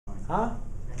Huh?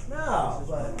 No,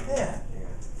 but yeah.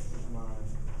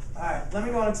 Alright, let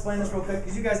me go and explain this real quick,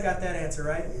 because you guys got that answer,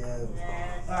 right? Yeah.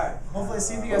 Alright, hopefully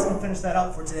see if you guys can finish that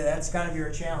up for today. That's kind of your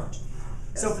challenge.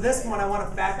 So for this one, I want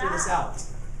to factor this out.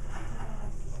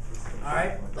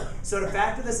 Alright? So to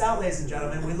factor this out, ladies and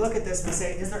gentlemen, we look at this and we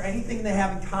say, is there anything they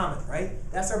have in common, right?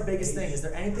 That's our biggest thing. Is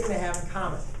there anything they have in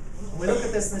common? And we look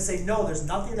at this and we say, no, there's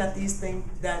nothing that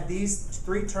these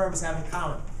three terms have in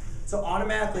common. So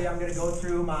automatically, I'm going to go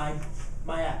through my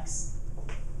x.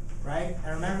 Right?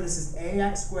 And remember, this is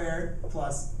ax squared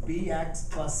plus bx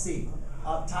plus c.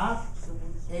 Up top,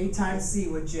 a times c,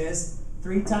 which is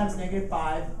 3 times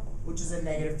 -5, which is a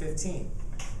 -15.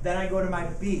 Then I go to my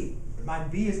b. My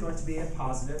b is going to be a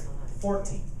positive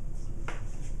 14.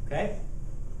 Okay?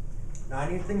 Now I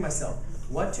need to think to myself,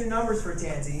 what two numbers for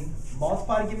Tansy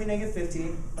multiply to give me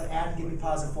 -15, but add to give me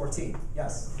positive 14?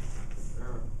 Yes?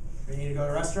 You need to go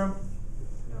to the restroom?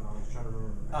 No, I was trying to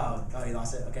remember. Oh, you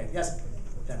lost it? Okay, yes?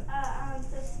 15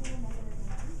 and -1.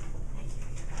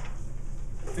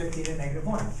 15 and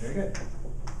 -1. Very good.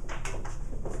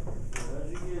 How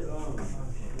did you get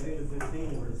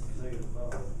 -15 versus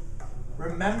 -5?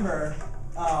 Remember,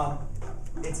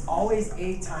 it's always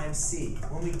a times c.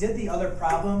 When we did the other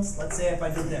problems, let's say if I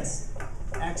did this,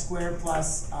 x squared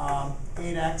plus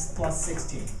 8x plus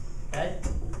 16, okay?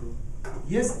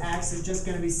 This x is just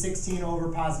going to be 16 over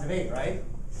positive 8, right?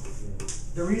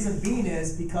 The reason being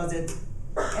is because it's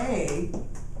a,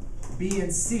 b,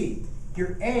 and c.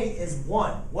 Your a is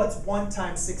 1. What's 1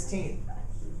 times 16?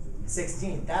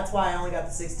 16. That's why I only got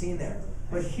the 16 there.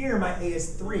 But here my a is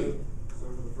 3. So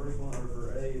for the first one, or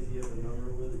for A, if you have a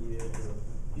number with it, you have to...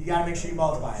 You got to make sure you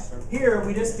multiply it. Here,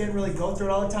 we just didn't really go through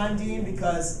it all the time, Dean,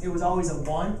 because it was always a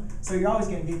 1. So you're always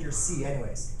going to get your c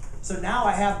anyways. So now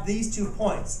I have these 2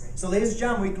 points. So ladies and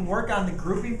gentlemen, we can work on the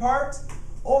grouping part,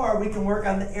 or we can work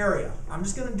on the area. I'm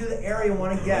just going to do the area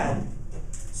one again,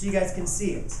 so you guys can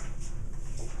see it.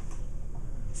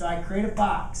 So I create a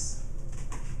box,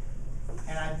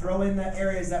 and I throw in the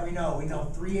areas that we know. We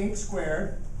know 3h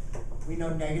squared, we know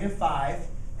 -5,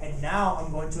 and now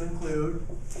I'm going to include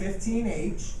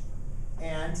 15h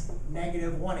and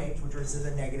 -1h, which is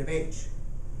a -h.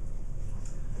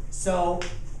 So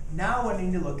now what I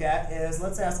need to look at is,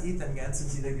 let's ask Ethan again,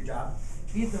 since he did a good job.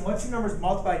 Ethan, what two numbers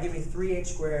multiply to give me 3h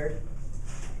squared?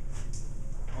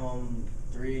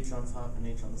 3h on top and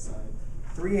h on the side.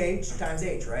 3h times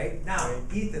h, right? Now,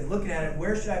 Ethan, looking at it,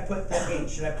 where should I put the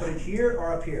h? Should I put it here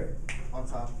or up here? On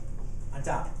top. On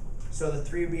top. So the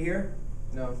 3 would be here?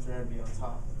 No, 3 would be on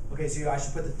top. Okay, so I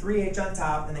should put the 3h on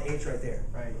top and the h right there.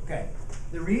 Right. Okay.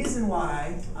 The reason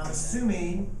why I'm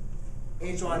assuming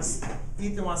Ethan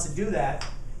wants to do that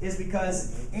is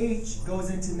because h goes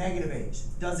into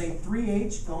 -h. Does a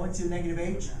 3h go into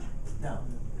 -h? No.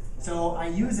 So I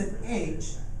use an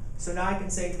h. So now I can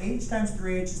say h times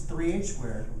 3h is 3h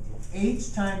squared.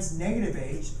 H times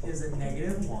 -h is a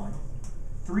 -1.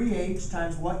 3h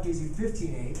times what gives you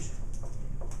 15h?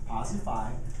 Positive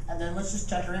 5. And then let's just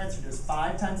check our answer. Does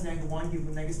 5 times -1 give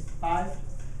you -5?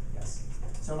 Yes.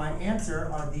 So my answer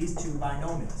are these two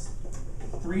binomials.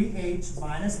 3h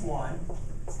minus 1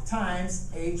 times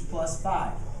h plus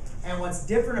 5. And what's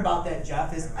different about that,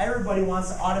 Jeff, is everybody wants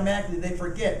to automatically, they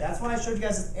forget. That's why I showed you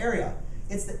guys this area.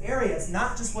 It's the area. It's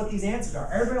not just what these answers are.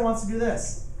 Everybody wants to do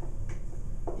this.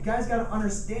 You guys got to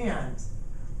understand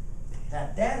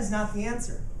that that is not the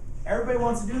answer. Everybody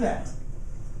wants to do that.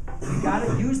 You got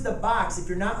to use the box. If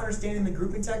you're not understanding the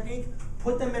grouping technique,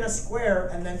 put them in a square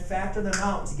and then factor them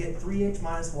out to get 3h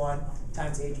minus 1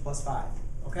 times h plus 5.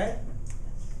 Okay?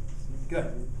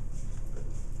 Good.